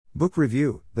Book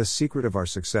Review: The Secret of Our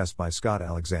Success by Scott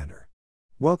Alexander.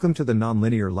 Welcome to the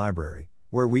Nonlinear Library,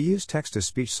 where we use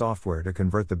text-to-speech software to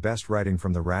convert the best writing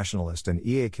from the Rationalist and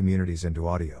EA communities into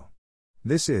audio.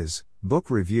 This is Book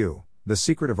Review: The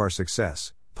Secret of Our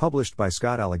Success, published by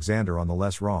Scott Alexander on the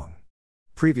LessWrong.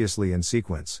 Previously in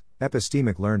sequence,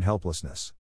 Epistemic Learned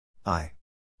Helplessness.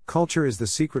 Culture is the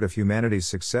secret of humanity's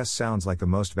success sounds like the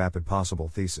most vapid possible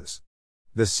thesis.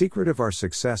 The Secret of Our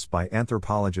Success by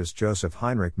anthropologist Joseph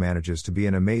Heinrich manages to be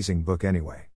an amazing book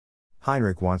anyway.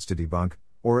 Heinrich wants to debunk,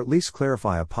 or at least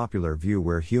clarify a popular view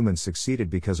where humans succeeded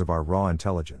because of our raw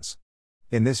intelligence.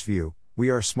 In this view, we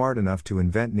are smart enough to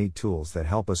invent neat tools that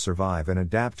help us survive and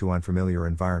adapt to unfamiliar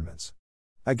environments.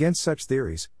 Against such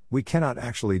theories, we cannot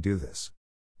actually do this.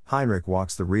 Heinrich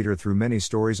walks the reader through many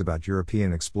stories about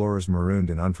European explorers marooned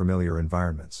in unfamiliar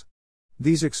environments.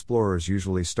 These explorers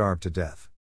usually starved to death.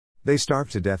 They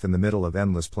starved to death in the middle of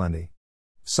endless plenty.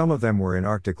 Some of them were in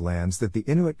Arctic lands that the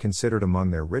Inuit considered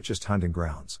among their richest hunting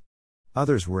grounds.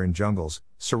 Others were in jungles,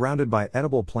 surrounded by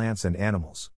edible plants and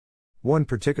animals. One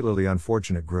particularly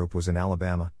unfortunate group was in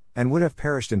Alabama, and would have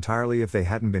perished entirely if they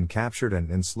hadn't been captured and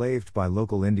enslaved by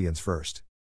local Indians first.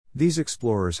 These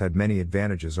explorers had many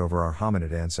advantages over our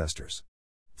hominid ancestors.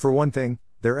 For one thing,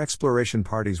 their exploration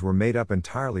parties were made up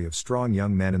entirely of strong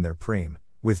young men in their prime,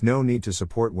 with no need to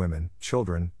support women,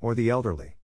 children, or the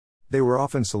elderly. They were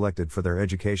often selected for their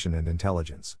education and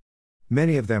intelligence.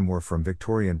 Many of them were from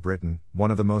Victorian Britain, one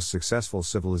of the most successful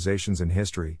civilizations in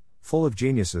history, full of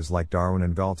geniuses like Darwin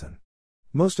and Galton.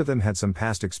 Most of them had some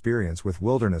past experience with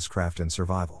wilderness craft and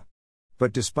survival.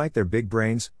 But despite their big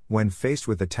brains, when faced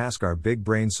with the task our big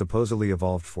brains supposedly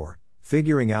evolved for,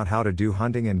 figuring out how to do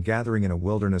hunting and gathering in a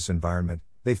wilderness environment,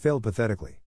 they failed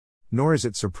pathetically. Nor is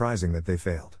it surprising that they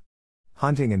failed.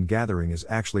 Hunting and gathering is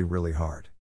actually really hard.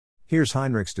 Here's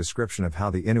Heinrich's description of how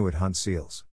the Inuit hunt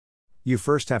seals. You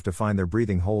first have to find their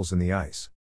breathing holes in the ice.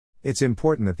 It's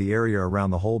important that the area around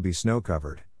the hole be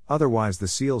snow-covered, otherwise the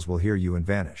seals will hear you and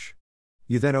vanish.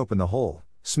 You then open the hole,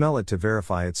 smell it to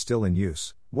verify it's still in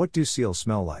use, what do seals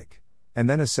smell like, and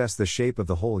then assess the shape of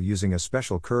the hole using a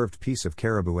special curved piece of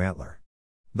caribou antler.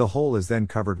 The hole is then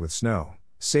covered with snow,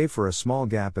 save for a small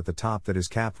gap at the top that is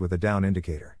capped with a down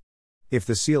indicator. If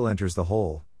the seal enters the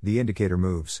hole, the indicator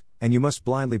moves, and you must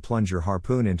blindly plunge your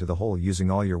harpoon into the hole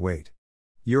using all your weight.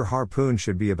 Your harpoon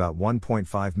should be about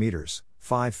 1.5 meters,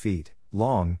 5 feet,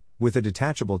 long, with a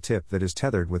detachable tip that is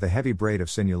tethered with a heavy braid of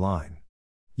sinew line.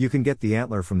 You can get the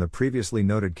antler from the previously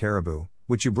noted caribou,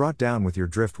 which you brought down with your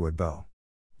driftwood bow.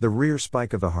 The rear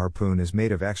spike of the harpoon is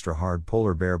made of extra hard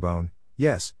polar bear bone.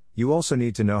 Yes, you also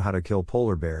need to know how to kill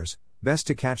polar bears, best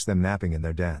to catch them napping in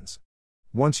their dens.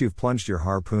 Once you've plunged your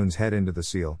harpoon's head into the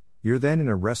seal, you're then in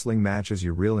a wrestling match as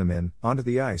you reel him in, onto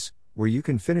the ice, where you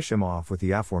can finish him off with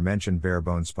the aforementioned bare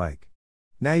bone spike.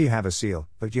 Now you have a seal,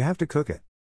 but you have to cook it.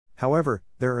 However,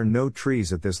 there are no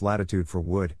trees at this latitude for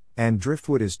wood, and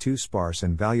driftwood is too sparse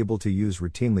and valuable to use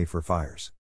routinely for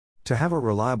fires. To have a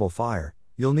reliable fire,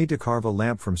 you'll need to carve a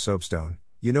lamp from soapstone.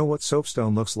 You know what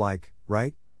soapstone looks like,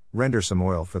 right? Render some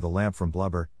oil for the lamp from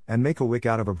blubber, and make a wick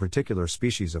out of a particular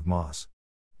species of moss.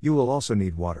 You will also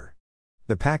need water.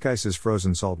 The pack ice is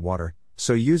frozen salt water,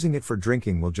 so using it for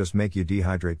drinking will just make you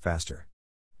dehydrate faster.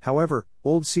 However,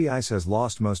 old sea ice has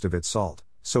lost most of its salt,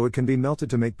 so it can be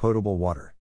melted to make potable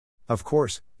water. Of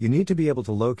course, you need to be able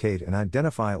to locate and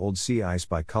identify old sea ice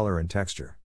by color and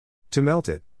texture. To melt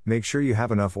it, make sure you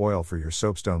have enough oil for your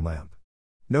soapstone lamp.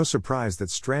 No surprise that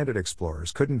stranded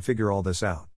explorers couldn't figure all this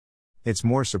out. It's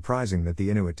more surprising that the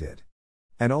Inuit did.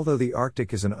 And although the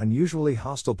Arctic is an unusually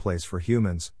hostile place for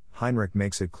humans, Heinrich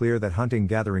makes it clear that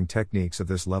hunting-gathering techniques of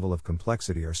this level of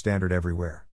complexity are standard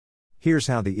everywhere. Here's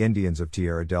how the Indians of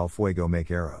Tierra del Fuego make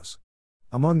arrows.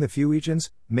 Among the Fuegians,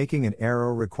 making an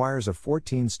arrow requires a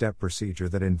 14-step procedure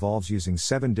that involves using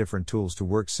 7 different tools to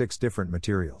work 6 different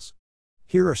materials.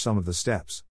 Here are some of the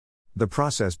steps. The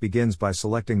process begins by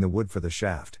selecting the wood for the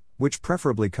shaft, which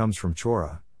preferably comes from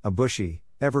chora, a bushy,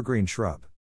 evergreen shrub.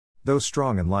 Though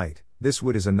strong and light, this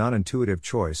wood is a non-intuitive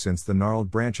choice since the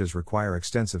gnarled branches require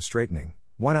extensive straightening.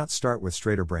 Why not start with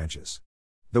straighter branches?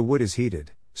 The wood is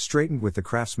heated, straightened with the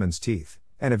craftsman's teeth,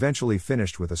 and eventually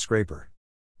finished with a scraper.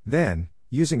 Then,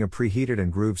 using a preheated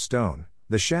and grooved stone,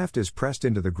 the shaft is pressed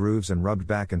into the grooves and rubbed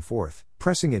back and forth,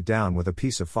 pressing it down with a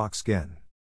piece of fox skin.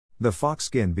 The fox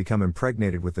skin becomes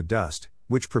impregnated with the dust,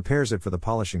 which prepares it for the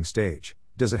polishing stage.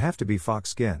 Does it have to be fox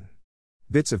skin?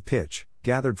 Bits of pitch,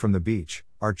 gathered from the beach,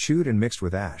 are chewed and mixed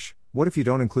with ash. What if you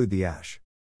don't include the ash?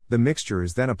 The mixture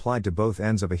is then applied to both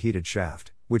ends of a heated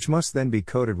shaft, which must then be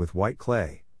coated with white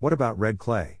clay. What about red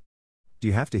clay? Do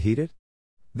you have to heat it?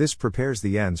 This prepares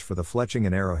the ends for the fletching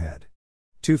and arrowhead.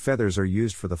 2 feathers are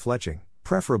used for the fletching,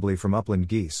 preferably from upland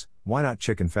geese, why not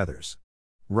chicken feathers?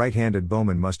 Right-handed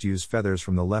bowmen must use feathers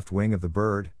from the left wing of the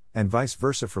bird, and vice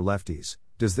versa for lefties.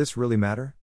 Does this really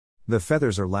matter? The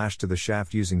feathers are lashed to the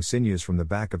shaft using sinews from the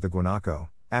back of the guanaco.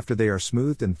 After they are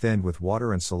smoothed and thinned with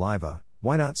water and saliva,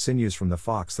 why not sinews from the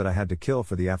fox that I had to kill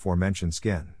for the aforementioned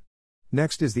skin?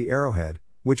 Next is the arrowhead,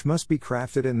 which must be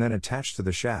crafted and then attached to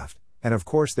the shaft, and of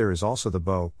course there is also the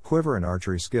bow, quiver and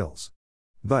archery skills.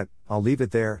 But, I'll leave it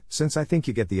there, since I think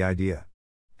you get the idea.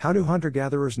 How do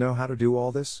hunter-gatherers know how to do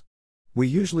all this? We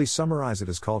usually summarize it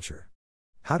as culture.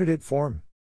 How did it form?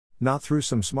 Not through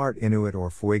some smart Inuit or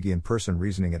Fuegian person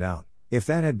reasoning it out. If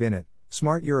that had been it,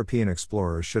 smart European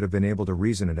explorers should have been able to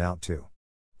reason it out too.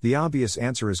 The obvious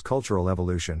answer is cultural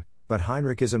evolution, but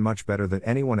Heinrich isn't much better than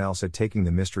anyone else at taking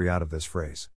the mystery out of this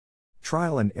phrase.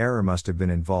 Trial and error must have been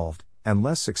involved, and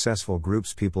less successful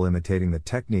groups people imitating the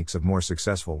techniques of more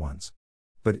successful ones.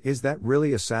 But is that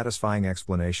really a satisfying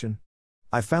explanation?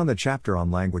 I found the chapter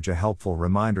on language a helpful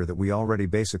reminder that we already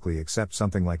basically accept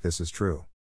something like this as true.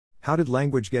 How did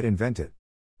language get invented?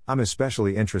 I'm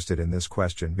especially interested in this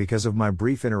question because of my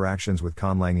brief interactions with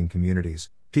conlanging communities,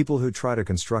 people who try to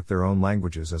construct their own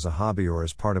languages as a hobby or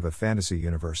as part of a fantasy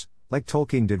universe, like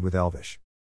Tolkien did with Elvish.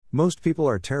 Most people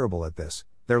are terrible at this.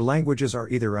 Their languages are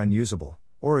either unusable,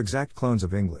 or exact clones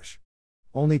of English.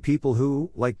 Only people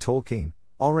who, like Tolkien,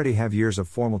 already have years of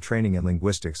formal training in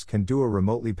linguistics can do a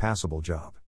remotely passable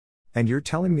job. And you're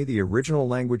telling me the original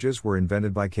languages were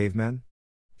invented by cavemen?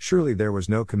 Surely there was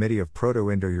no committee of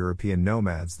Proto-Indo-European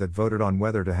nomads that voted on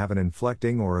whether to have an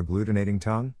inflecting or agglutinating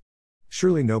tongue?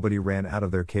 Surely nobody ran out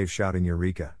of their cave shouting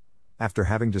Eureka, after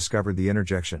having discovered the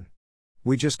interjection.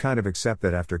 We just kind of accept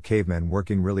that after cavemen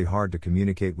working really hard to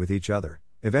communicate with each other,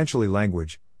 eventually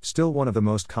language, still one of the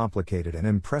most complicated and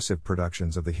impressive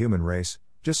productions of the human race,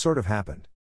 just sort of happened.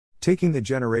 Taking the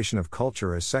generation of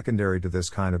culture as secondary to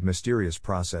this kind of mysterious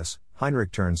process,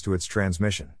 Heinrich turns to its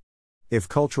transmission. If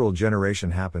cultural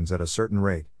generation happens at a certain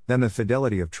rate, then the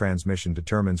fidelity of transmission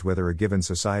determines whether a given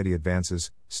society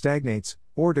advances, stagnates,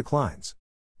 or declines.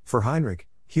 For Heinrich,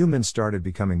 humans started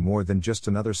becoming more than just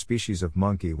another species of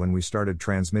monkey when we started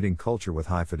transmitting culture with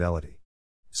high fidelity.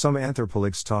 Some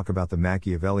anthropologists talk about the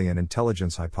Machiavellian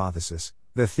intelligence hypothesis,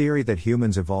 the theory that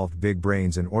humans evolved big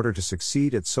brains in order to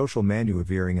succeed at social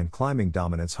maneuvering and climbing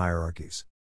dominance hierarchies.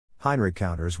 Heinrich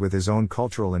counters with his own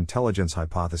cultural intelligence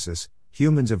hypothesis.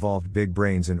 Humans evolved big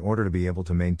brains in order to be able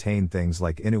to maintain things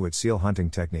like Inuit seal hunting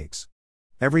techniques.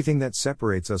 Everything that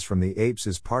separates us from the apes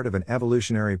is part of an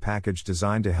evolutionary package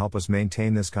designed to help us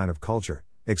maintain this kind of culture,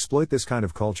 exploit this kind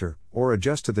of culture, or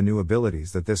adjust to the new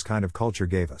abilities that this kind of culture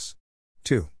gave us.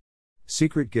 2.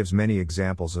 Secret gives many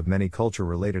examples of many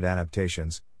culture-related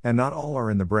adaptations, and not all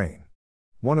are in the brain.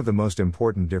 One of the most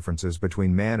important differences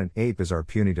between man and ape is our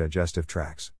puny digestive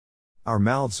tracts. Our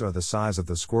mouths are the size of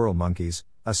the squirrel monkeys,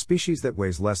 a species that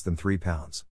weighs less than 3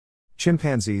 pounds.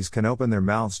 Chimpanzees can open their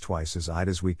mouths twice as wide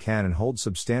as we can and hold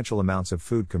substantial amounts of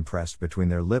food compressed between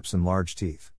their lips and large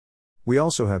teeth. We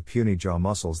also have puny jaw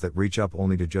muscles that reach up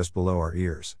only to just below our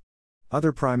ears.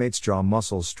 Other primates' jaw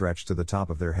muscles stretch to the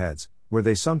top of their heads, where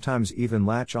they sometimes even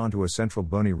latch onto a central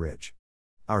bony ridge.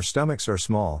 Our stomachs are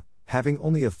small, having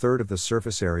only a third of the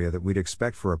surface area that we'd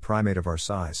expect for a primate of our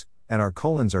size, and our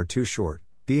colons are too short,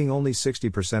 being only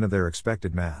 60% of their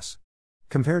expected mass.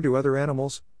 Compared to other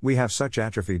animals, we have such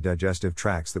atrophied digestive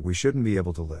tracts that we shouldn't be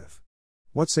able to live.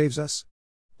 What saves us?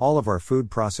 All of our food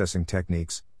processing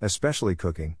techniques, especially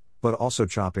cooking, but also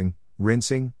chopping,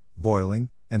 rinsing, boiling,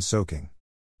 and soaking.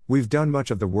 We've done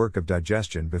much of the work of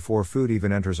digestion before food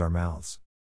even enters our mouths.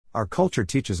 Our culture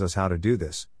teaches us how to do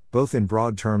this, both in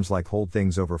broad terms like hold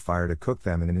things over fire to cook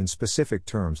them and in specific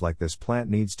terms like this plant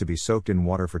needs to be soaked in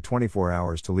water for 24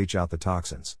 hours to leach out the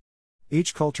toxins.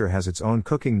 Each culture has its own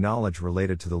cooking knowledge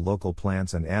related to the local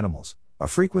plants and animals. A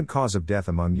frequent cause of death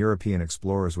among European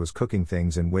explorers was cooking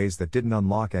things in ways that didn't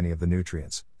unlock any of the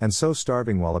nutrients, and so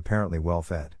starving while apparently well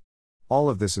fed. All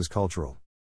of this is cultural.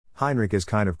 Heinrich is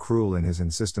kind of cruel in his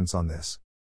insistence on this.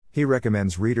 He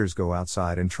recommends readers go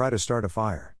outside and try to start a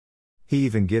fire. He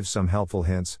even gives some helpful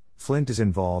hints. Flint is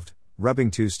involved,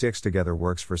 rubbing 2 sticks together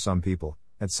works for some people,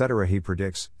 etc. He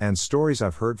predicts, and stories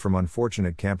I've heard from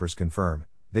unfortunate campers confirm,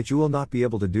 that you will not be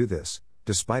able to do this,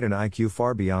 despite an IQ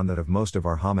far beyond that of most of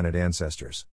our hominid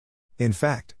ancestors. In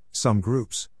fact, some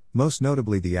groups, most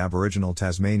notably the Aboriginal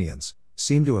Tasmanians,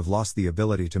 seem to have lost the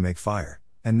ability to make fire,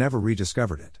 and never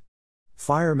rediscovered it.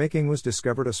 Fire making was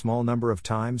discovered a small number of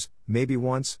times, maybe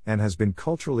once, and has been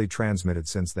culturally transmitted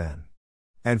since then.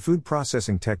 And food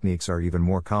processing techniques are even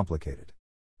more complicated.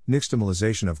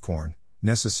 Nixtamalization of corn,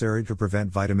 necessary to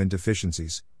prevent vitamin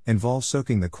deficiencies, Involves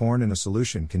soaking the corn in a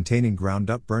solution containing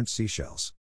ground-up burnt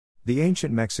seashells. The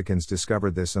ancient Mexicans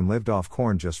discovered this and lived off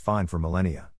corn just fine for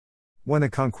millennia. When the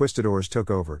conquistadors took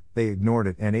over, they ignored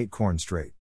it and ate corn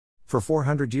straight. For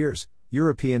 400 years,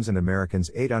 Europeans and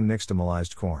Americans ate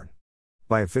unnixtamalized corn.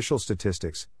 By official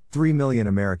statistics, 3 million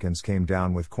Americans came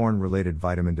down with corn-related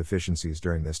vitamin deficiencies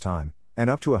during this time,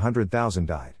 and up to 100,000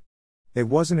 died. It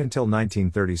wasn't until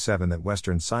 1937 that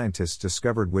Western scientists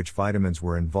discovered which vitamins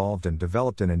were involved and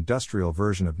developed an industrial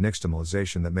version of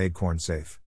nixtamalization that made corn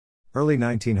safe. Early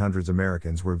 1900s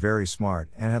Americans were very smart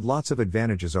and had lots of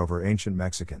advantages over ancient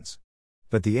Mexicans.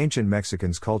 But the ancient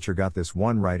Mexicans' culture got this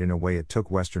one right in a way it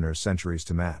took Westerners centuries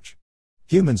to match.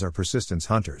 Humans are persistence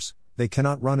hunters. They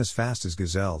cannot run as fast as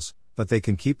gazelles, but they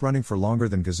can keep running for longer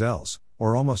than gazelles,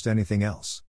 or almost anything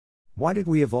else. Why did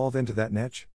we evolve into that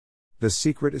niche? The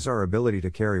secret is our ability to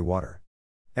carry water.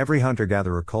 Every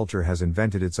hunter-gatherer culture has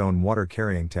invented its own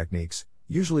water-carrying techniques,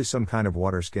 usually some kind of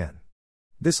water skin.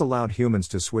 This allowed humans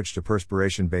to switch to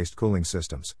perspiration-based cooling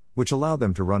systems, which allowed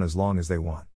them to run as long as they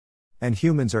want. And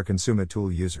humans are consummate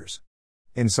tool users.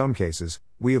 In some cases,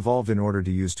 we evolved in order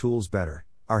to use tools better.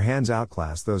 Our hands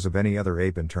outclass those of any other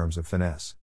ape in terms of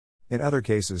finesse. In other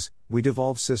cases, we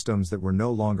devolved systems that were no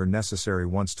longer necessary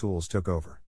once tools took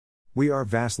over. We are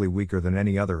vastly weaker than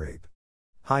any other ape.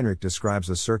 Heinrich describes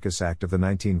a circus act of the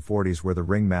 1940s where the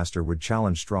ringmaster would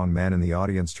challenge strong men in the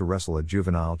audience to wrestle a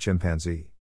juvenile chimpanzee.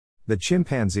 The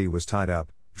chimpanzee was tied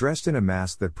up, dressed in a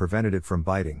mask that prevented it from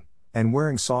biting, and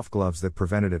wearing soft gloves that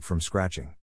prevented it from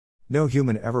scratching. No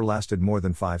human ever lasted more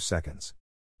than 5 seconds.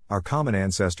 Our common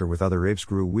ancestor with other apes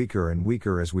grew weaker and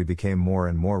weaker as we became more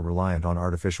and more reliant on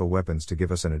artificial weapons to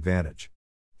give us an advantage.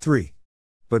 3.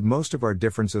 But most of our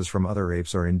differences from other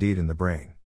apes are indeed in the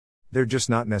brain. They're just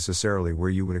not necessarily where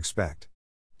you would expect.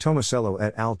 Tomasello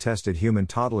et al. Tested human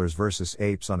toddlers versus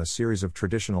apes on a series of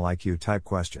traditional IQ-type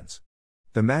questions.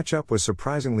 The matchup was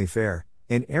surprisingly fair.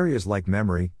 In areas like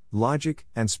memory, logic,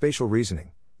 and spatial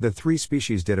reasoning, the 3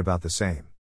 species did about the same.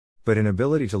 But in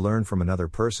ability to learn from another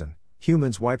person,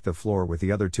 humans wiped the floor with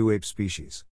the other 2 ape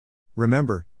species.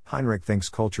 Remember, Heinrich thinks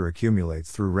culture accumulates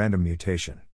through random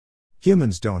mutation.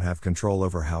 Humans don't have control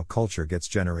over how culture gets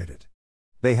generated.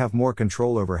 They have more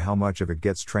control over how much of it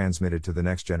gets transmitted to the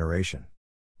next generation.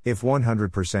 If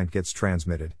 100% gets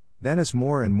transmitted, then as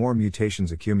more and more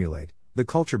mutations accumulate, the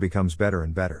culture becomes better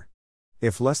and better.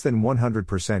 If less than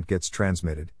 100% gets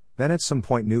transmitted, then at some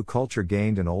point new culture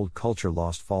gained and old culture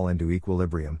lost fall into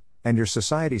equilibrium, and your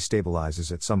society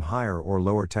stabilizes at some higher or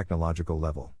lower technological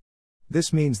level.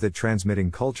 This means that transmitting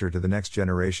culture to the next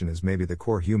generation is maybe the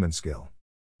core human skill.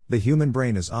 The human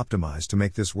brain is optimized to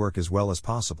make this work as well as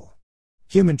possible.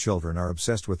 Human children are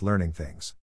obsessed with learning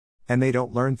things. And they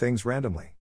don't learn things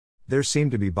randomly. There seem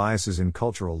to be biases in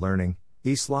cultural learning,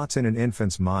 slots in an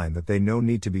infant's mind that they know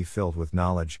need to be filled with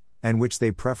knowledge, and which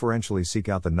they preferentially seek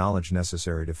out the knowledge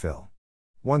necessary to fill.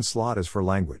 One slot is for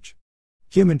language.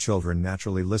 Human children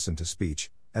naturally listen to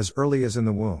speech, as early as in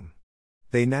the womb.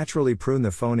 They naturally prune the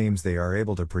phonemes they are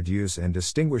able to produce and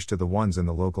distinguish to the ones in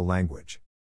the local language.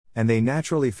 And they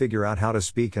naturally figure out how to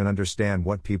speak and understand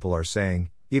what people are saying,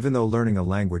 even though learning a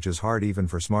language is hard even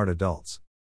for smart adults.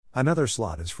 Another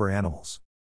slot is for animals.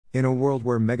 In a world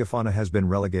where megafauna has been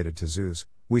relegated to zoos,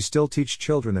 we still teach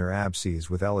children their ABCs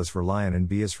with L is for lion and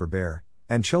B is for bear,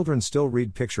 and children still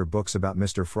read picture books about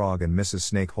Mr. Frog and Mrs.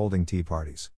 Snake holding tea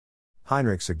parties.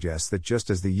 Heinrich suggests that just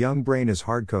as the young brain is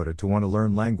hard-coded to want to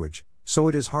learn language, so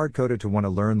it is hard-coded to want to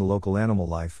learn the local animal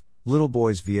life. Little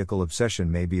boys' vehicle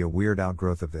obsession may be a weird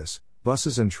outgrowth of this.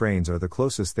 Buses and trains are the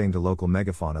closest thing to local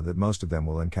megafauna that most of them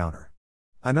will encounter.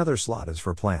 Another slot is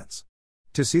for plants.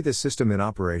 To see this system in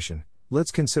operation,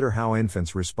 let's consider how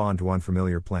infants respond to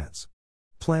unfamiliar plants.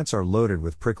 Plants are loaded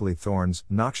with prickly thorns,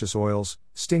 noxious oils,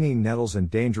 stinging nettles and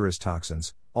dangerous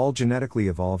toxins, all genetically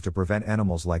evolved to prevent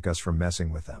animals like us from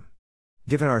messing with them.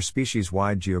 Given our species'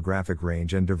 wide geographic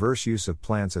range and diverse use of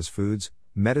plants as foods,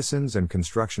 medicines and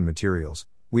construction materials,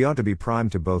 we ought to be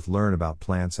primed to both learn about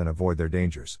plants and avoid their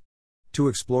dangers. To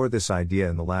explore this idea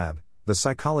in the lab, the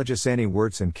psychologists Annie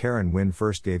Wirtz and Karen Wynn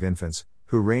first gave infants,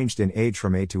 who ranged in age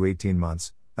from 8 to 18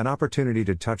 months, an opportunity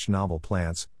to touch novel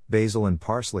plants, basil and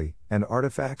parsley, and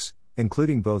artifacts,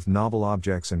 including both novel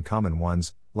objects and common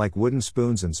ones, like wooden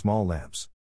spoons and small lamps.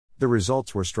 The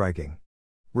results were striking.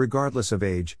 Regardless of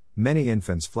age, many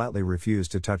infants flatly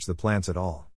refused to touch the plants at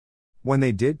all. When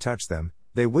they did touch them,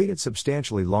 they waited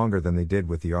substantially longer than they did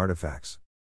with the artifacts.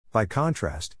 By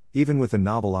contrast, even with the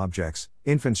novel objects,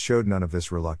 infants showed none of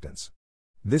this reluctance.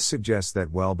 This suggests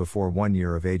that well before 1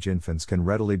 year of age infants can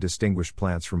readily distinguish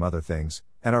plants from other things,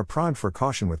 and are primed for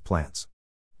caution with plants.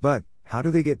 But, how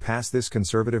do they get past this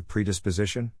conservative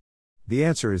predisposition? The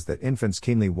answer is that infants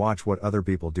keenly watch what other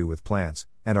people do with plants,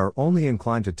 and are only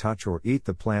inclined to touch or eat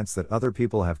the plants that other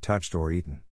people have touched or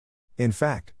eaten. In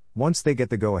fact, once they get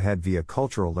the go-ahead via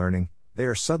cultural learning, they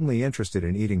are suddenly interested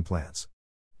in eating plants.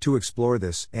 To explore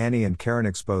this, Annie and Karen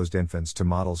exposed infants to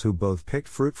models who both picked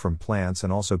fruit from plants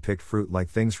and also picked fruit-like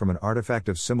things from an artifact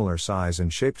of similar size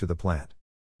and shape to the plant.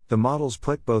 The models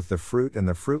put both the fruit and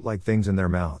the fruit-like things in their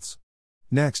mouths.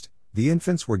 Next, the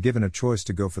infants were given a choice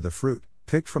to go for the fruit,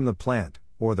 picked from the plant,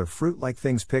 or the fruit-like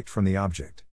things picked from the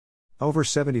object. Over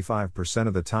 75%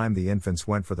 of the time the infants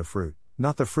went for the fruit,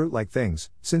 not the fruit-like things,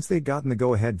 since they'd gotten the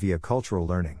go-ahead via cultural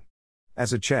learning.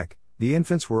 As a check, the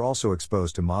infants were also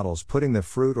exposed to models putting the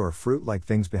fruit or fruit-like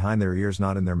things behind their ears,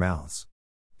 not in their mouths.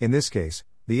 In this case,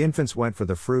 the infants went for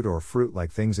the fruit or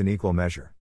fruit-like things in equal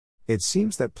measure. It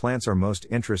seems that plants are most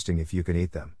interesting if you can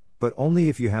eat them, but only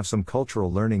if you have some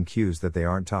cultural learning cues that they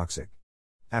aren't toxic.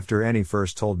 After Annie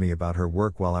first told me about her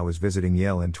work while I was visiting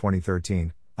Yale in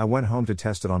 2013, I went home to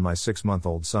test it on my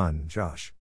 6-month-old son,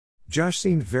 Josh. Josh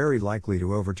seemed very likely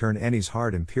to overturn Annie's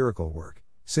hard empirical work,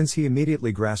 since he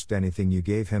immediately grasped anything you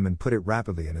gave him and put it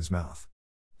rapidly in his mouth.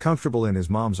 Comfortable in his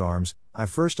mom's arms, I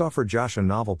first offered Josh a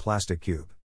novel plastic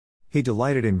cube. He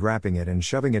delighted in grabbing it and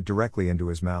shoving it directly into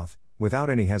his mouth, without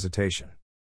any hesitation.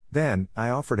 Then, I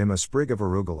offered him a sprig of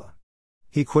arugula.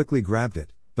 He quickly grabbed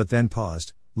it, but then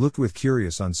paused, looked with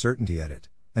curious uncertainty at it,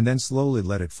 and then slowly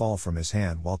let it fall from his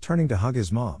hand while turning to hug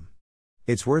his mom.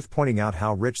 It's worth pointing out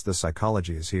how rich the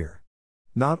psychology is here.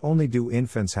 Not only do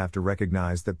infants have to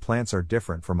recognize that plants are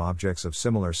different from objects of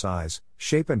similar size,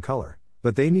 shape and color,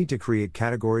 but they need to create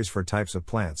categories for types of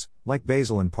plants, like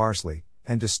basil and parsley,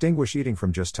 and distinguish eating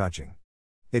from just touching.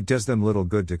 It does them little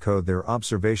good to code their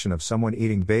observation of someone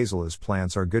eating basil as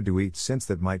plants are good to eat, since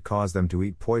that might cause them to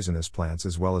eat poisonous plants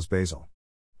as well as basil.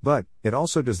 But, it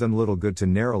also does them little good to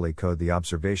narrowly code the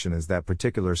observation as that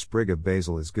particular sprig of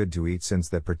basil is good to eat, since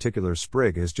that particular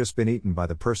sprig has just been eaten by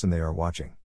the person they are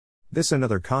watching. This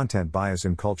another content bias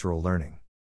in cultural learning.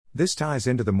 This ties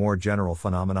into the more general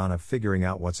phenomenon of figuring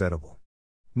out what's edible.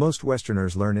 Most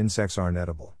Westerners learn insects aren't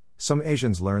edible. Some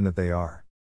Asians learn that they are.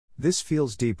 This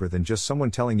feels deeper than just someone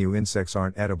telling you insects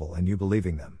aren't edible and you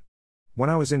believing them.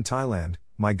 When I was in Thailand,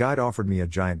 my guide offered me a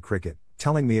giant cricket,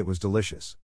 telling me it was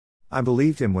delicious. I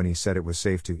believed him when he said it was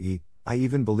safe to eat. I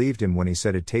even believed him when he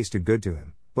said it tasted good to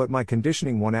him, but my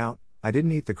conditioning won out. I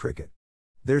didn't eat the cricket.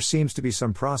 There seems to be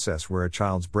some process where a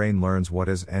child's brain learns what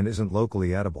is and isn't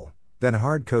locally edible, then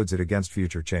hard codes it against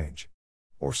future change.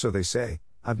 Or so they say.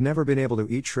 I've never been able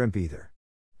to eat shrimp either.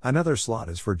 Another slot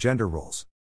is for gender roles.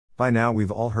 By now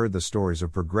we've all heard the stories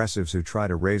of progressives who try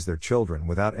to raise their children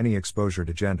without any exposure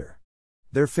to gender.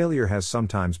 Their failure has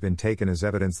sometimes been taken as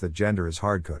evidence that gender is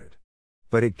hard-coded.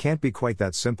 But it can't be quite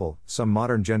that simple. Some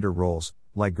modern gender roles,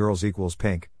 like girls equals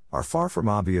pink, are far from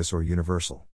obvious or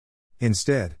universal.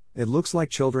 Instead, it looks like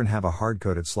children have a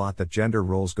hard-coded slot that gender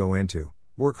roles go into,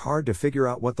 work hard to figure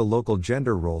out what the local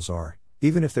gender roles are,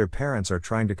 even if their parents are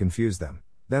trying to confuse them,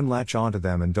 then latch onto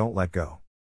them and don't let go.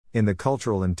 In the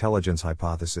cultural intelligence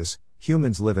hypothesis,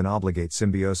 humans live in obligate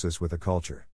symbiosis with a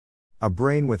culture. A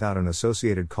brain without an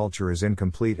associated culture is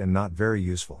incomplete and not very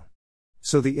useful.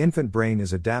 So the infant brain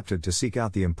is adapted to seek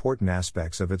out the important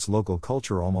aspects of its local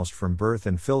culture almost from birth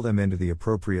and fill them into the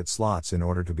appropriate slots in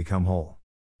order to become whole.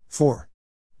 4.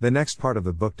 The next part of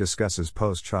the book discusses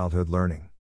post-childhood learning.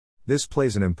 This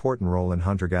plays an important role in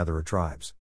hunter-gatherer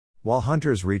tribes. While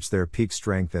hunters reach their peak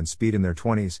strength and speed in their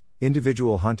 20s,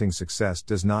 individual hunting success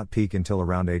does not peak until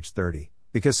around age 30,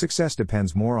 because success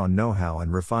depends more on know-how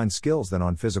and refined skills than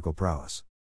on physical prowess.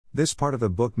 This part of the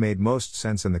book made most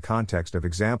sense in the context of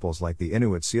examples like the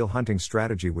Inuit seal hunting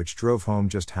strategy, which drove home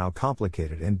just how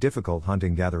complicated and difficult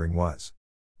hunting gathering was.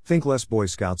 Think less Boy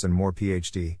Scouts and more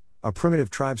PhD. A primitive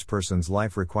tribesperson's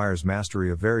life requires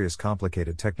mastery of various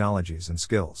complicated technologies and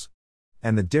skills.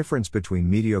 And the difference between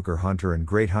mediocre hunter and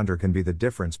great hunter can be the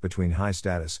difference between high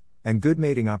status and good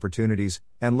mating opportunities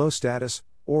and low status,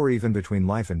 or even between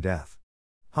life and death.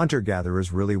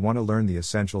 Hunter-gatherers really want to learn the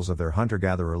essentials of their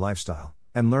hunter-gatherer lifestyle,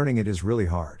 and learning it is really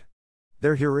hard.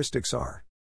 Their heuristics are: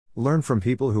 learn from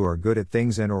people who are good at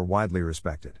things and or widely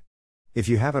respected. If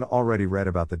you haven't already read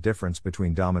about the difference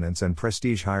between dominance and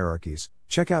prestige hierarchies,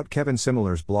 check out Kevin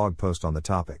Simler's blog post on the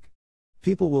topic.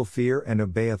 People will fear and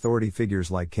obey authority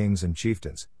figures like kings and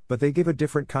chieftains, but they give a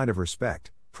different kind of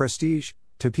respect, prestige,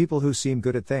 to people who seem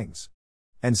good at things.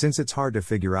 And since it's hard to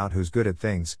figure out who's good at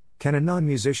things, can a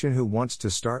non-musician who wants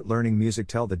to start learning music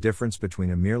tell the difference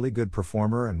between a merely good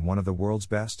performer and one of the world's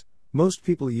best? Most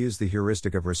people use the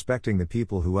heuristic of respecting the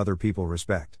people who other people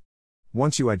respect.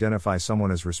 Once you identify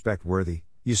someone as respect-worthy,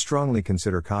 you strongly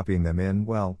consider copying them in,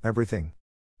 well, everything.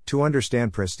 To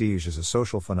understand prestige as a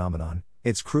social phenomenon,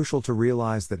 it's crucial to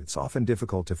realize that it's often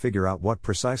difficult to figure out what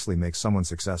precisely makes someone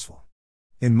successful.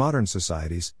 In modern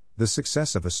societies, the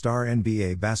success of a star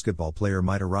NBA basketball player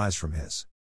might arise from his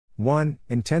 1.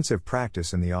 Intensive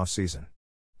practice in the off-season.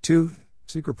 2.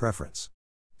 Secret preference.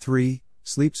 3.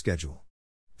 Sleep schedule.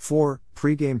 4.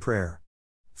 Pre-game prayer.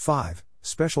 5.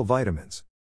 Special vitamins.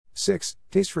 6.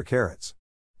 Taste for carrots.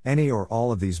 Any or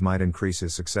all of these might increase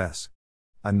his success.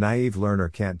 A naive learner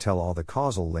can't tell all the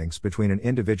causal links between an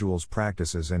individual's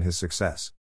practices and his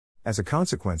success. As a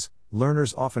consequence,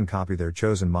 learners often copy their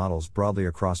chosen models broadly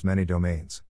across many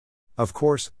domains. Of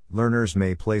course, learners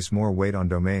may place more weight on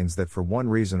domains that for one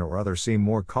reason or other seem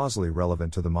more causally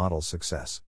relevant to the model's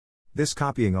success. This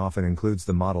copying often includes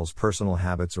the model's personal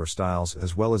habits or styles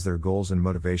as well as their goals and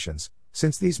motivations,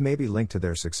 since these may be linked to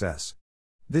their success.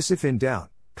 This, if in doubt,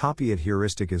 copy it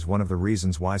heuristic is one of the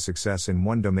reasons why success in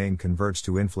one domain converts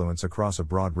to influence across a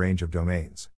broad range of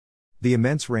domains. The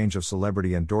immense range of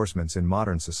celebrity endorsements in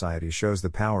modern society shows the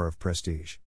power of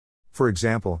prestige. For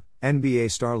example,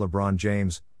 NBA star LeBron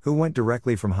James, who went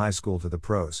directly from high school to the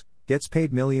pros, gets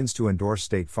paid millions to endorse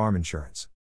State Farm Insurance.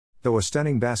 Though a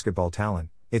stunning basketball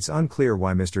talent, it's unclear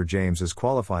why Mr. James is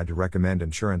qualified to recommend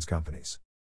insurance companies.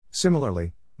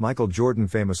 Similarly, Michael Jordan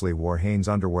famously wore Hanes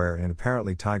underwear and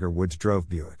apparently Tiger Woods drove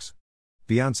Buicks.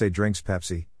 Beyoncé drinks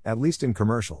Pepsi, at least in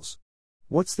commercials.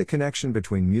 What's the connection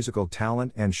between musical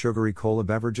talent and sugary cola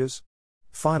beverages?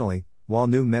 Finally, while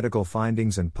new medical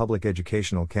findings and public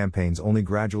educational campaigns only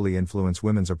gradually influence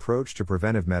women's approach to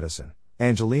preventive medicine,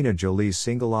 Angelina Jolie's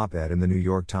single op-ed in the New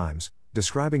York Times,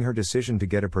 describing her decision to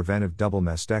get a preventive double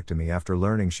mastectomy after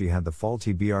learning she had the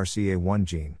faulty BRCA1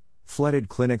 gene, flooded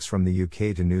clinics from the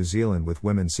UK to New Zealand with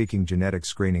women seeking genetic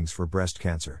screenings for breast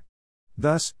cancer.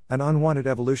 Thus, an unwanted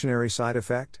evolutionary side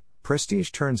effect,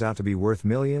 prestige turns out to be worth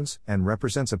millions and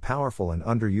represents a powerful and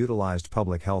underutilized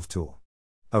public health tool.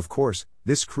 Of course,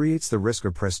 this creates the risk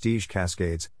of prestige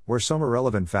cascades, where some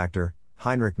irrelevant factor,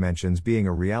 Heinrich mentions being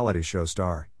a reality show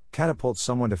star, catapults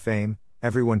someone to fame,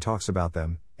 everyone talks about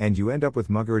them, and you end up with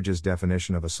Muggeridge's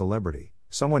definition of a celebrity,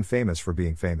 someone famous for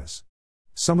being famous.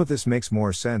 Some of this makes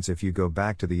more sense if you go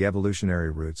back to the evolutionary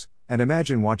roots, and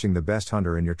imagine watching the best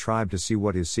hunter in your tribe to see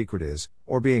what his secret is,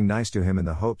 or being nice to him in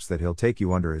the hopes that he'll take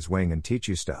you under his wing and teach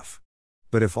you stuff.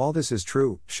 But if all this is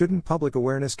true, shouldn't public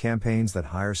awareness campaigns that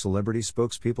hire celebrity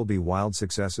spokespeople be wild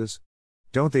successes?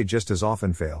 Don't they just as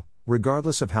often fail,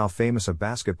 regardless of how famous a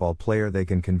basketball player they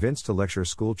can convince to lecture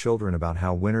school children about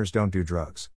how winners don't do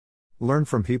drugs? Learn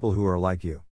from people who are like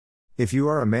you. If you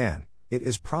are a man, it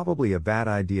is probably a bad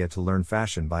idea to learn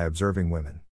fashion by observing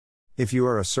women. If you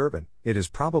are a servant, it is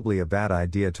probably a bad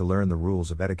idea to learn the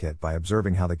rules of etiquette by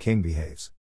observing how the king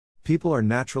behaves. People are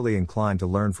naturally inclined to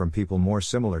learn from people more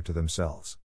similar to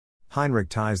themselves. Heinrich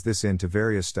ties this into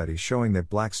various studies showing that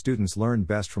black students learn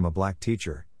best from a black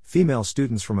teacher, female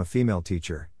students from a female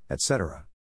teacher, etc.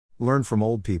 Learn from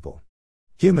old people.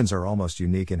 Humans are almost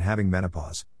unique in having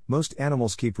menopause. Most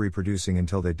animals keep reproducing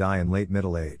until they die in late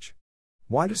middle age.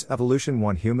 Why does evolution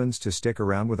want humans to stick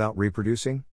around without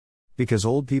reproducing? Because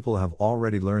old people have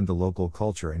already learned the local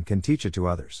culture and can teach it to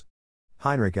others.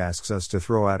 Heinrich asks us to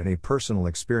throw out any personal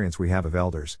experience we have of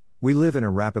elders. We live in a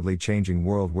rapidly changing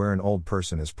world where an old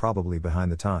person is probably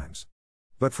behind the times.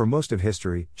 But for most of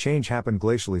history, change happened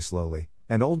glacially slowly,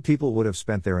 and old people would have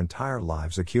spent their entire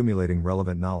lives accumulating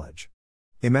relevant knowledge.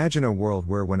 Imagine a world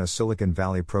where when a Silicon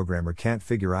Valley programmer can't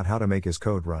figure out how to make his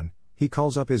code run, he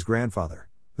calls up his grandfather,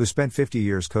 who spent 50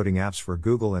 years coding apps for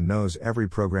Google and knows every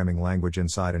programming language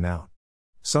inside and out.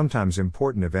 Sometimes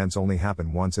important events only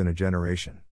happen once in a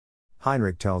generation.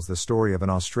 Heinrich tells the story of an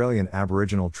Australian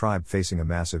Aboriginal tribe facing a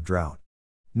massive drought.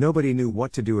 Nobody knew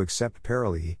what to do except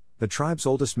Paralee, the tribe's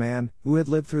oldest man, who had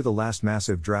lived through the last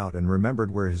massive drought and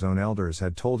remembered where his own elders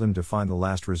had told him to find the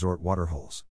last resort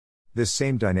waterholes. This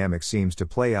same dynamic seems to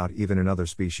play out even in other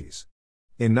species.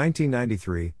 In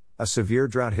 1993, a severe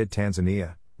drought hit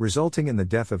Tanzania, resulting in the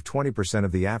death of 20%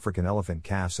 of the African elephant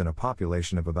calves in a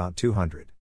population of about 200.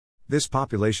 This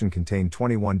population contained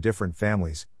 21 different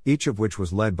families, each of which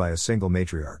was led by a single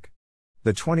matriarch.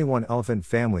 The 21 elephant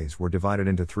families were divided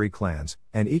into 3 clans,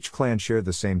 and each clan shared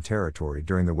the same territory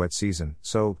during the wet season,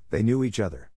 so they knew each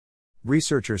other.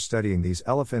 Researchers studying these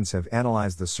elephants have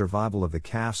analyzed the survival of the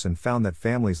calves and found that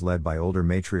families led by older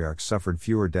matriarchs suffered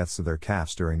fewer deaths of their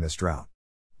calves during this drought.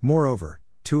 Moreover,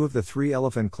 2 of the 3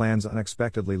 elephant clans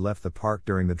unexpectedly left the park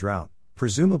during the drought,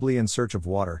 presumably in search of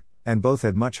water, and both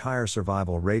had much higher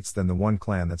survival rates than the one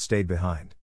clan that stayed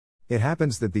behind. It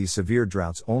happens that these severe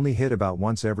droughts only hit about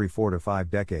once every 4 to 5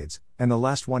 decades, and the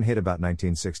last one hit about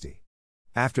 1960.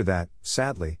 After that,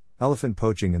 sadly, Elephant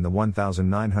poaching in the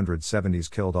 1970s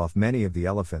killed off many of the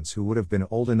elephants who would have been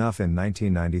old enough in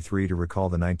 1993 to recall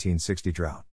the 1960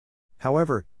 drought.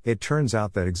 However, it turns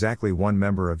out that exactly one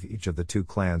member of each of the two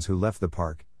clans who left the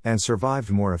park, and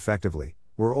survived more effectively,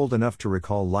 were old enough to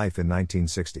recall life in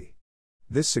 1960.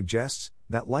 This suggests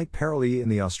that, like Parali in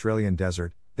the Australian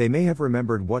desert, they may have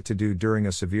remembered what to do during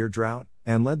a severe drought,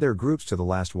 and led their groups to the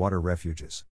last water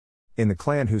refuges. In the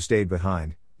clan who stayed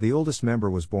behind, the oldest member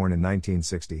was born in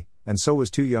 1960, and so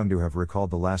was too young to have recalled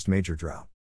the last major drought.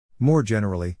 More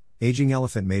generally, aging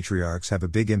elephant matriarchs have a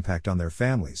big impact on their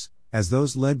families, as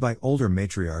those led by older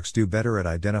matriarchs do better at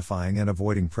identifying and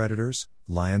avoiding predators,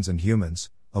 lions and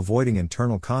humans, avoiding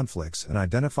internal conflicts and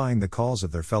identifying the calls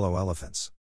of their fellow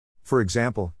elephants. For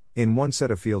example, in one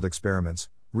set of field experiments,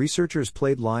 researchers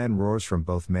played lion roars from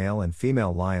both male and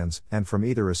female lions and from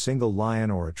either a single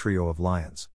lion or a trio of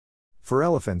lions. For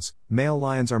elephants, male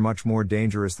lions are much more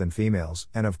dangerous than females,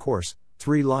 and of course,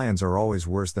 3 lions are always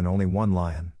worse than only 1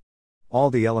 lion. All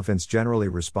the elephants generally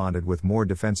responded with more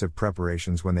defensive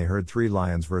preparations when they heard 3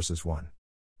 lions versus 1.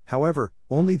 However,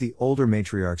 only the older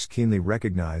matriarchs keenly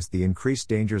recognized the increased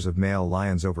dangers of male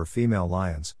lions over female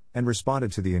lions, and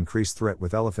responded to the increased threat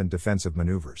with elephant defensive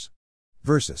maneuvers.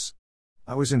 Versus.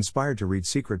 I was inspired to read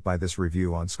Secret by this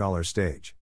review on Scholar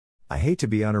Stage. I hate to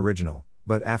be unoriginal,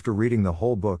 but after reading the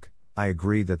whole book, I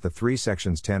agree that the 3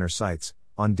 sections Tanner cites,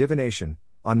 on divination,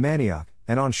 on manioc,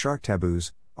 and on shark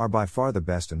taboos, are by far the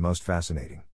best and most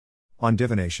fascinating. On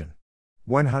divination.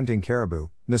 When hunting caribou,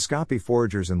 Naskapi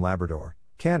foragers in Labrador,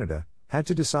 Canada, had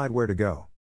to decide where to go.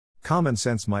 Common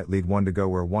sense might lead one to go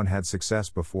where one had success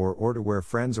before or to where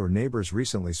friends or neighbors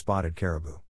recently spotted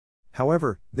caribou.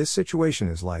 However, this situation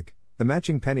is like the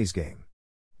matching pennies game.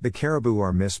 The caribou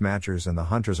are mismatchers and the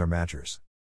hunters are matchers.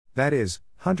 That is,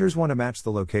 hunters want to match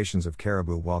the locations of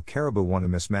caribou while caribou want to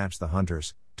mismatch the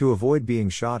hunters, to avoid being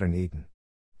shot and eaten.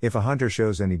 If a hunter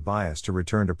shows any bias to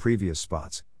return to previous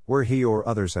spots, where he or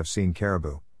others have seen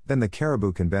caribou, then the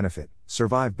caribou can benefit,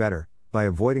 survive better, by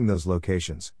avoiding those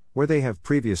locations, where they have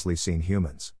previously seen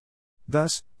humans.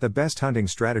 Thus, the best hunting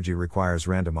strategy requires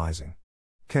randomizing.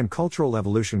 Can cultural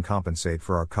evolution compensate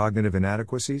for our cognitive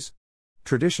inadequacies?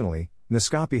 Traditionally,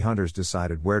 Naskapi hunters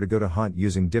decided where to go to hunt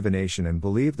using divination and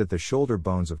believed that the shoulder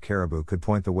bones of caribou could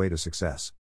point the way to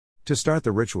success. To start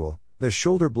the ritual, the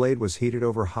shoulder blade was heated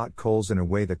over hot coals in a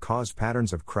way that caused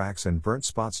patterns of cracks and burnt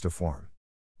spots to form.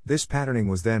 This patterning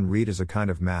was then read as a kind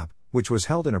of map, which was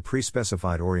held in a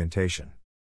pre-specified orientation.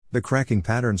 The cracking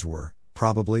patterns were,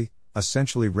 probably,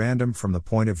 essentially random from the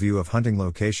point of view of hunting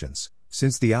locations,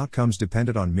 since the outcomes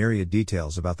depended on myriad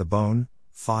details about the bone,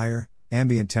 fire,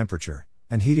 ambient temperature,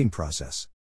 and heating process.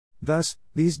 Thus,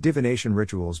 these divination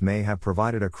rituals may have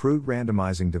provided a crude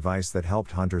randomizing device that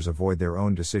helped hunters avoid their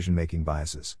own decision-making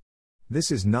biases. This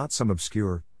is not some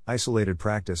obscure, isolated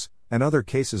practice, and other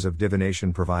cases of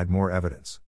divination provide more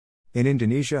evidence. In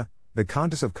Indonesia, the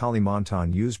Kantas of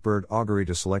Kalimantan used bird augury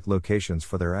to select locations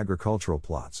for their agricultural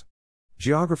plots.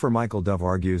 Geographer Michael Dove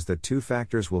argues that 2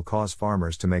 factors will cause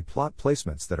farmers to make plot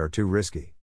placements that are too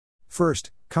risky.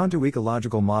 First, Kantu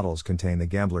ecological models contain the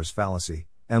gambler's fallacy,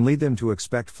 and lead them to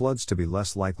expect floods to be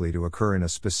less likely to occur in a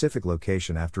specific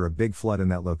location after a big flood in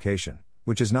that location,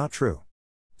 which is not true.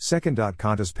 Second,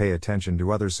 Kantas pay attention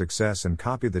to others' success and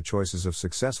copy the choices of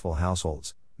successful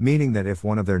households, meaning that if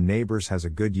one of their neighbors has a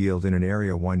good yield in an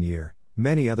area one year,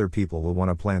 many other people will want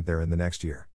to plant there in the next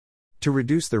year. To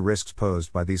reduce the risks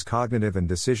posed by these cognitive and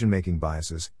decision-making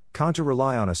biases, Kanta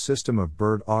rely on a system of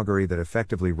bird augury that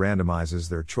effectively randomizes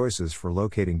their choices for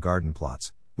locating garden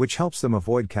plots, which helps them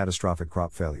avoid catastrophic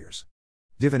crop failures.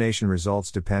 Divination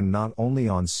results depend not only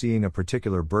on seeing a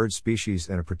particular bird species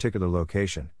in a particular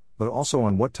location, but also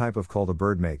on what type of call the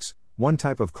bird makes. One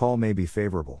type of call may be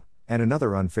favorable, and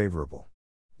another unfavorable.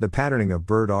 The patterning of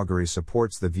bird augury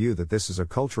supports the view that this is a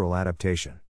cultural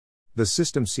adaptation. The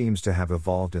system seems to have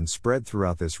evolved and spread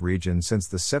throughout this region since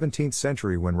the 17th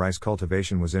century when rice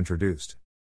cultivation was introduced.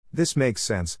 This makes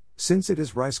sense, since it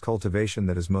is rice cultivation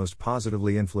that is most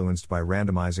positively influenced by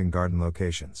randomizing garden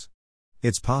locations.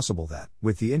 It's possible that,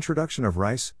 with the introduction of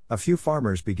rice, a few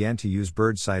farmers began to use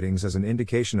bird sightings as an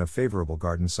indication of favorable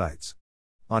garden sites.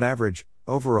 On average,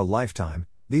 over a lifetime,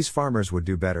 these farmers would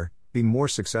do better, be more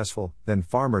successful, than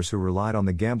farmers who relied on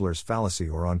the gambler's fallacy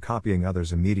or on copying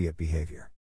others' immediate behavior.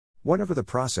 Whatever the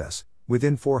process,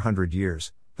 within 400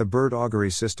 years, the bird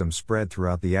augury system spread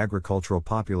throughout the agricultural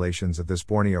populations of this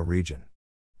Borneo region.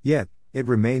 Yet, it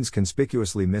remains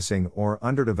conspicuously missing or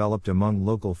underdeveloped among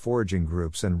local foraging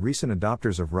groups and recent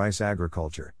adopters of rice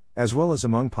agriculture, as well as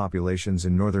among populations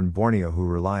in northern Borneo who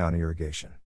rely on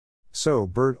irrigation. So,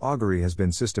 bird augury has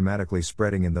been systematically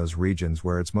spreading in those regions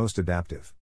where it's most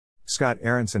adaptive. Scott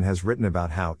Aaronson has written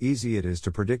about how easy it is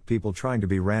to predict people trying to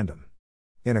be random.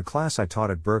 In a class I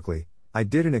taught at Berkeley, I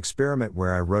did an experiment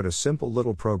where I wrote a simple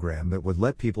little program that would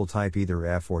let people type either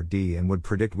F or D and would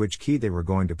predict which key they were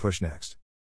going to push next.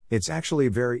 It's actually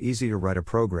very easy to write a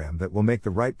program that will make the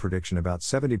right prediction about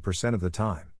 70% of the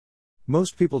time.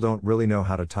 Most people don't really know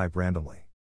how to type randomly.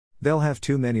 They'll have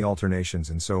too many alternations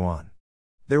and so on.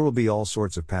 There will be all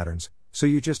sorts of patterns, so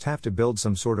you just have to build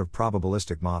some sort of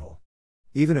probabilistic model.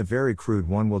 Even a very crude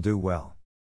one will do well.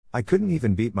 I couldn't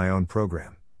even beat my own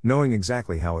program, knowing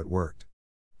exactly how it worked.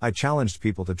 I challenged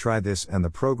people to try this and the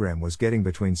program was getting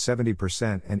between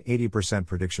 70% and 80%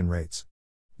 prediction rates.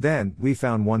 Then, we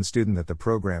found one student that the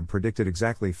program predicted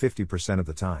exactly 50% of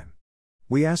the time.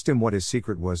 We asked him what his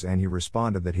secret was and he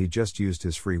responded that he just used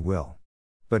his free will.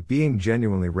 But being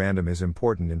genuinely random is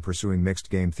important in pursuing mixed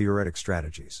game theoretic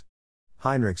strategies.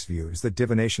 Heinrich's view is that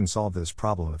divination solved this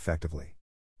problem effectively.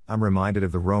 I'm reminded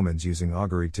of the Romans using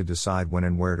augury to decide when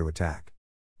and where to attack.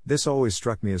 This always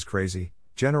struck me as crazy.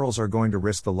 Generals are going to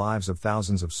risk the lives of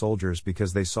thousands of soldiers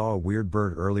because they saw a weird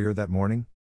bird earlier that morning?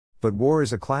 But war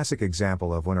is a classic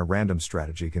example of when a random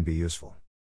strategy can be useful.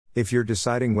 If you're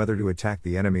deciding whether to attack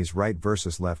the enemy's right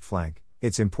versus left flank,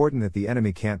 it's important that the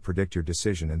enemy can't predict your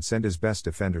decision and send his best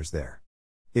defenders there.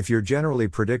 If you're generally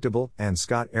predictable, and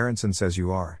Scott Aaronson says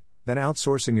you are, then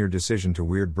outsourcing your decision to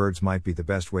weird birds might be the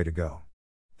best way to go.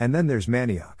 And then there's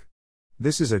manioc.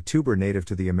 This is a tuber native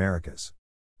to the Americas.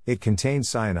 It contains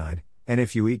cyanide, and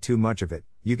if you eat too much of it,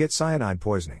 you get cyanide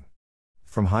poisoning.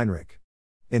 From Heinrich.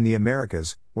 In the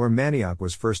Americas, where manioc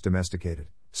was first domesticated,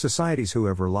 societies who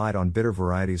have relied on bitter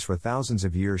varieties for thousands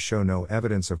of years show no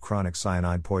evidence of chronic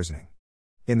cyanide poisoning.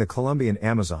 In the Colombian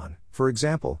Amazon, for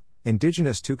example,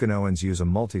 indigenous Tucanoans use a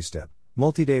multi-step,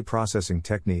 multi-day processing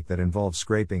technique that involves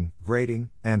scraping, grating,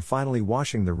 and finally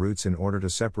washing the roots in order to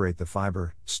separate the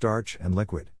fiber, starch, and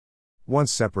liquid.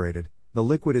 Once separated, the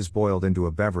liquid is boiled into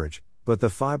a beverage, but the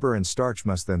fiber and starch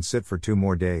must then sit for 2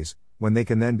 more days, when they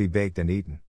can then be baked and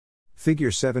eaten.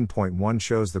 Figure 7.1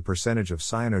 shows the percentage of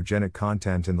cyanogenic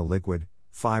content in the liquid,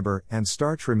 fiber, and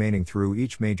starch remaining through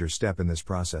each major step in this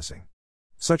processing.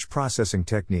 Such processing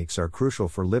techniques are crucial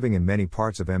for living in many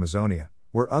parts of Amazonia,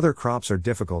 where other crops are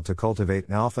difficult to cultivate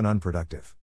and often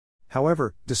unproductive.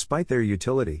 However, despite their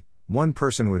utility, one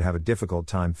person would have a difficult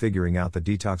time figuring out the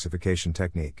detoxification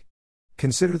technique.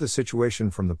 Consider the situation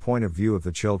from the point of view of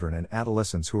the children and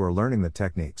adolescents who are learning the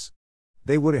techniques.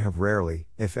 They would have rarely,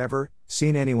 if ever,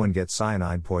 seen anyone get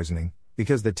cyanide poisoning,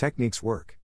 because the techniques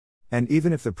work. And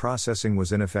even if the processing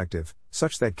was ineffective,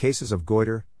 such that cases of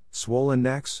goiter, swollen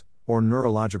necks, or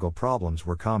neurological problems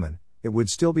were common, it would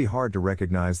still be hard to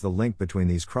recognize the link between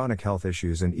these chronic health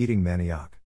issues and eating manioc.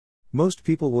 Most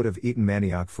people would have eaten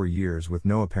manioc for years with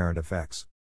no apparent effects.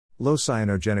 Low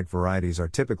cyanogenic varieties are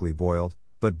typically boiled,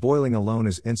 but boiling alone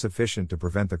is insufficient to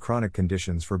prevent the chronic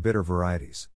conditions for bitter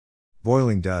varieties.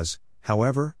 Boiling does,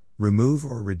 however, remove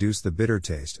or reduce the bitter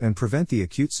taste and prevent the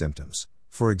acute symptoms,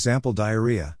 for example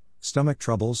diarrhea, stomach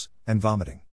troubles, and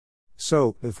vomiting.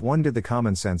 So, if one did the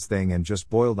common sense thing and just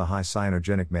boiled the high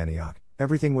cyanogenic manioc,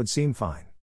 everything would seem fine.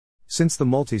 Since the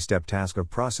multi-step task of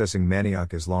processing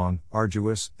manioc is long,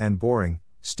 arduous, and boring,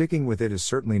 sticking with it is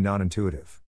certainly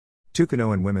non-intuitive.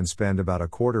 Tucanoan women spend about a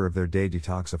quarter of their day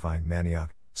detoxifying manioc,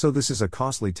 so this is a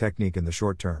costly technique in the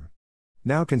short term.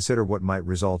 Now consider what might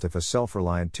result if a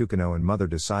self-reliant Tucanoan mother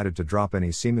decided to drop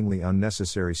any seemingly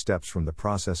unnecessary steps from the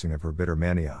processing of her bitter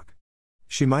manioc.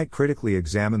 She might critically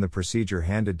examine the procedure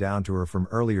handed down to her from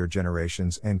earlier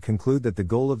generations and conclude that the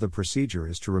goal of the procedure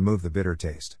is to remove the bitter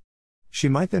taste. She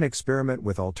might then experiment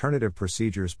with alternative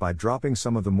procedures by dropping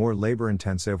some of the more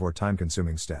labor-intensive or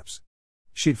time-consuming steps.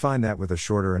 She'd find that with a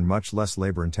shorter and much less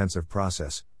labor-intensive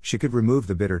process, she could remove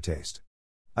the bitter taste.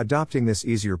 Adopting this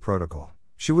easier protocol,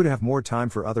 she would have more time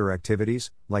for other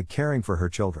activities, like caring for her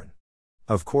children.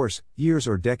 Of course, years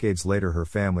or decades later her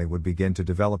family would begin to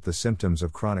develop the symptoms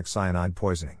of chronic cyanide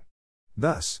poisoning.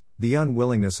 Thus, the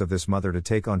unwillingness of this mother to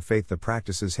take on faith the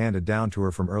practices handed down to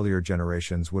her from earlier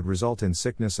generations would result in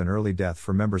sickness and early death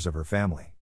for members of her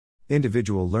family.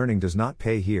 Individual learning does not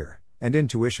pay here, and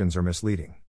intuitions are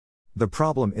misleading. The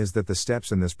problem is that the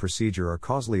steps in this procedure are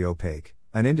causally opaque.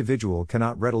 An individual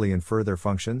cannot readily infer their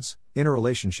functions,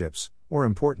 interrelationships, or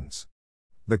importance.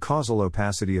 The causal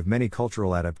opacity of many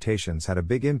cultural adaptations had a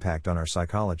big impact on our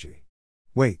psychology.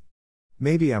 Wait.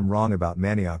 Maybe I'm wrong about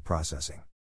manioc processing.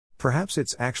 Perhaps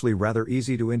it's actually rather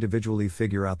easy to individually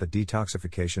figure out the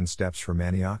detoxification steps for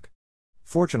manioc?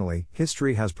 Fortunately,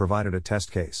 history has provided a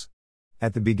test case.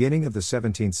 At the beginning of the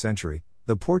 17th century,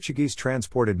 the Portuguese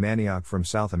transported manioc from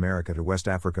South America to West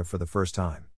Africa for the first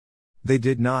time. They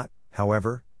did not,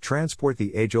 however, transport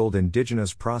the age-old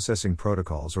indigenous processing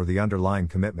protocols or the underlying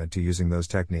commitment to using those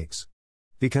techniques.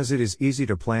 Because it is easy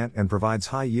to plant and provides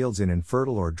high yields in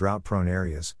infertile or drought-prone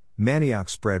areas, manioc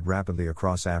spread rapidly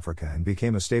across Africa and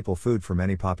became a staple food for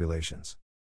many populations.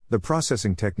 The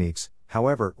processing techniques,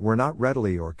 however, were not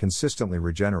readily or consistently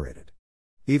regenerated.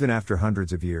 Even after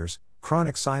hundreds of years,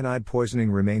 chronic cyanide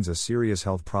poisoning remains a serious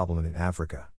health problem in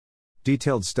Africa.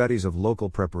 Detailed studies of local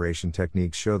preparation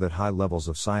techniques show that high levels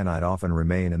of cyanide often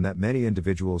remain and that many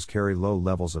individuals carry low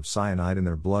levels of cyanide in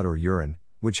their blood or urine,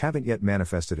 which haven't yet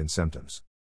manifested in symptoms.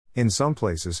 In some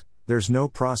places, there's no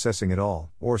processing at all,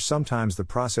 or sometimes the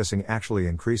processing actually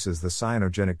increases the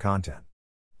cyanogenic content.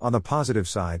 On the positive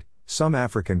side, some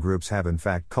African groups have in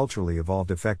fact culturally evolved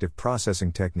effective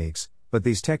processing techniques, but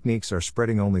these techniques are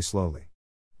spreading only slowly.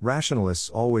 Rationalists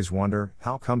always wonder,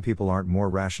 how come people aren't more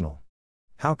rational?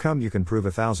 How come you can prove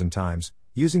 1,000 times,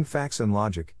 using facts and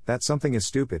logic, that something is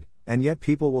stupid, and yet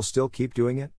people will still keep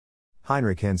doing it?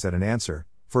 Heinrich hints at an answer: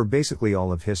 for basically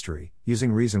all of history,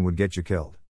 using reason would get you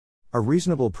killed. A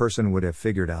reasonable person would have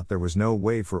figured out there was no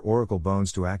way for oracle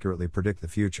bones to accurately predict the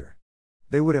future.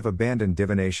 They would have abandoned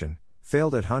divination,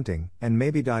 failed at hunting, and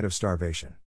maybe died of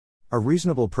starvation. A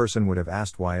reasonable person would have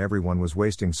asked why everyone was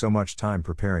wasting so much time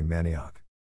preparing manioc.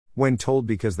 When told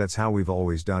because that's how we've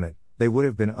always done it, they would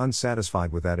have been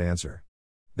unsatisfied with that answer.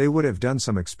 They would have done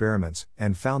some experiments,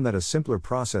 and found that a simpler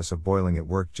process of boiling it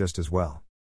worked just as well.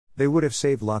 They would have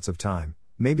saved lots of time,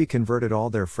 maybe converted all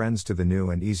their friends to the new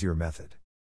and easier method.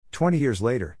 20 years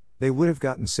later, they would have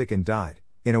gotten sick and died,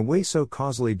 in a way so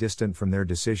causally distant from their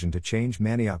decision to change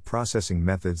manioc processing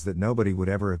methods that nobody would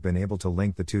ever have been able to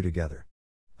link the two together.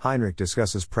 Heinrich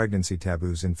discusses pregnancy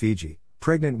taboos in Fiji.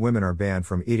 Pregnant women are banned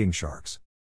from eating sharks.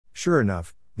 Sure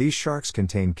enough, these sharks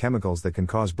contain chemicals that can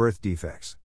cause birth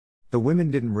defects. The women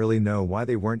didn't really know why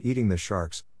they weren't eating the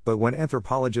sharks, but when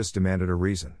anthropologists demanded a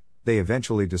reason, they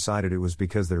eventually decided it was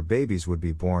because their babies would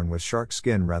be born with shark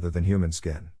skin rather than human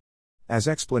skin. As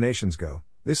explanations go,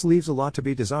 this leaves a lot to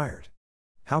be desired.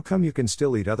 How come you can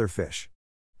still eat other fish?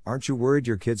 Aren't you worried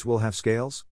your kids will have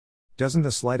scales? Doesn't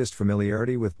the slightest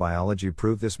familiarity with biology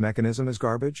prove this mechanism is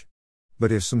garbage?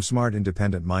 But if some smart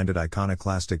independent-minded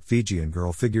iconoclastic Fijian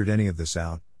girl figured any of this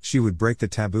out, she would break the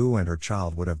taboo and her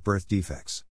child would have birth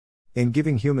defects. In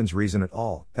giving humans reason at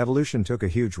all, evolution took a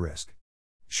huge risk.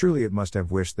 Surely it must have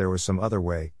wished there was some other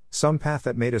way, some path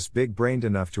that made us big-brained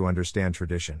enough to understand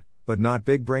tradition, but not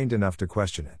big-brained enough to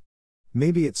question it.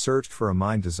 Maybe it searched for a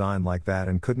mind design like that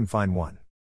and couldn't find one.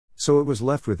 So it was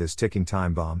left with this ticking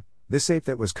time bomb, this ape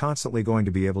that was constantly going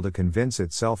to be able to convince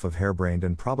itself of harebrained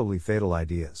and probably fatal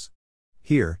ideas.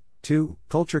 Here, too,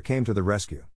 culture came to the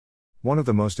rescue. One of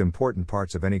the most important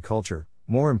parts of any culture,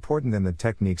 more important than the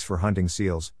techniques for hunting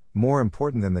seals, more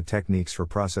important than the techniques for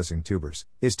processing tubers,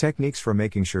 is techniques for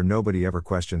making sure nobody ever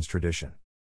questions tradition.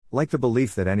 Like the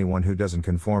belief that anyone who doesn't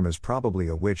conform is probably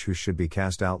a witch who should be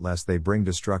cast out lest they bring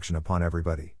destruction upon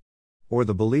everybody. Or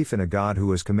the belief in a god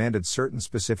who has commanded certain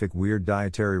specific weird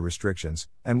dietary restrictions,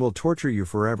 and will torture you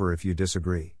forever if you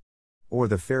disagree. Or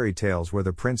the fairy tales where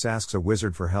the prince asks a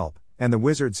wizard for help, and the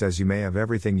wizard says you may have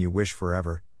everything you wish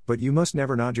forever, but you must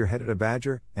never nod your head at a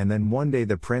badger, and then one day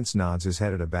the prince nods his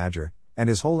head at a badger, and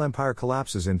his whole empire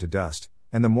collapses into dust,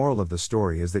 and the moral of the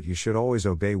story is that you should always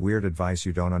obey weird advice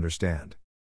you don't understand.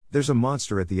 There's a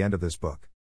monster at the end of this book.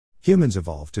 Humans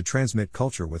evolved to transmit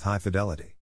culture with high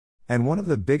fidelity. And one of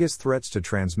the biggest threats to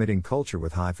transmitting culture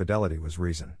with high fidelity was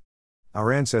reason.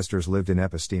 Our ancestors lived in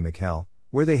epistemic hell,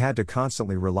 where they had to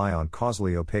constantly rely on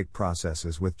causally opaque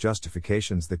processes with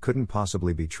justifications that couldn't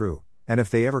possibly be true, and if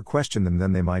they ever questioned them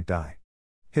then they might die.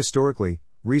 Historically,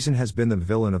 reason has been the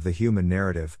villain of the human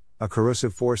narrative, a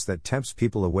corrosive force that tempts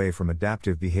people away from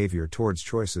adaptive behavior towards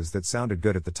choices that sounded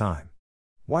good at the time.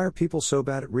 Why are people so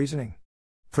bad at reasoning?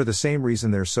 For the same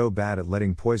reason they're so bad at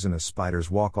letting poisonous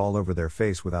spiders walk all over their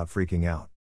face without freaking out.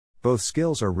 Both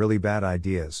skills are really bad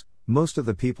ideas. Most of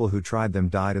the people who tried them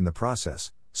died in the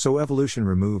process, so evolution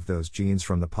removed those genes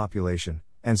from the population,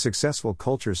 and successful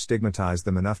cultures stigmatized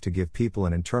them enough to give people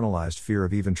an internalized fear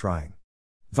of even trying.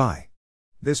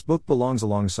 This book belongs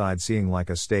alongside Seeing Like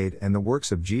a State and the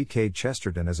works of G.K.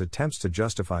 Chesterton as attempts to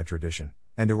justify tradition,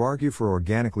 and to argue for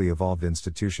organically evolved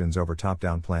institutions over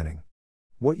top-down planning.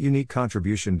 What unique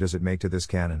contribution does it make to this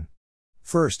canon?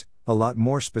 First, a lot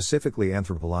more specifically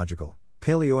anthropological,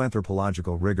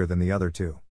 paleoanthropological rigor than the other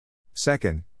two.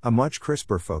 Second, a much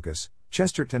crisper focus.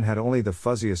 Chesterton had only the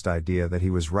fuzziest idea that he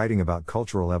was writing about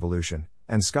cultural evolution,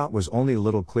 and Scott was only a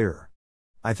little clearer.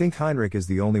 I think Heinrich is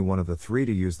the only one of the three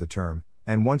to use the term,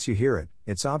 and once you hear it,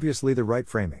 it's obviously the right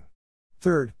framing.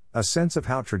 Third, a sense of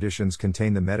how traditions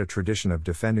contain the meta-tradition of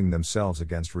defending themselves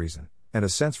against reason, and a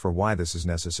sense for why this is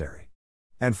necessary.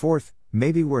 And fourth,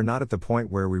 maybe we're not at the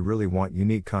point where we really want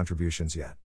unique contributions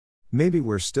yet. Maybe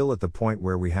we're still at the point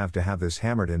where we have to have this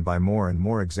hammered in by more and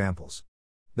more examples.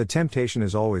 The temptation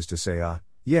is always to say,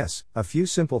 yes, a few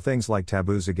simple things like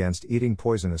taboos against eating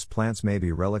poisonous plants may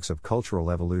be relics of cultural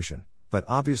evolution, but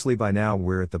obviously by now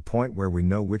we're at the point where we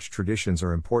know which traditions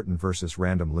are important versus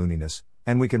random looniness,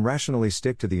 and we can rationally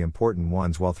stick to the important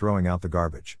ones while throwing out the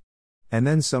garbage. And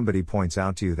then somebody points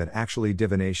out to you that actually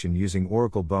divination using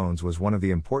oracle bones was one of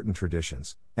the important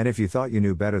traditions, and if you thought you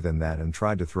knew better than that and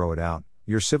tried to throw it out,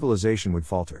 your civilization would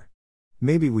falter.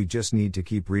 Maybe we just need to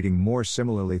keep reading more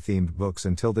similarly themed books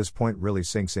until this point really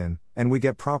sinks in, and we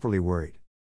get properly worried.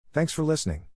 Thanks for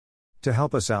listening. To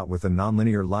help us out with the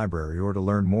Nonlinear Library or to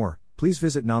learn more, please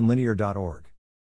visit nonlinear.org.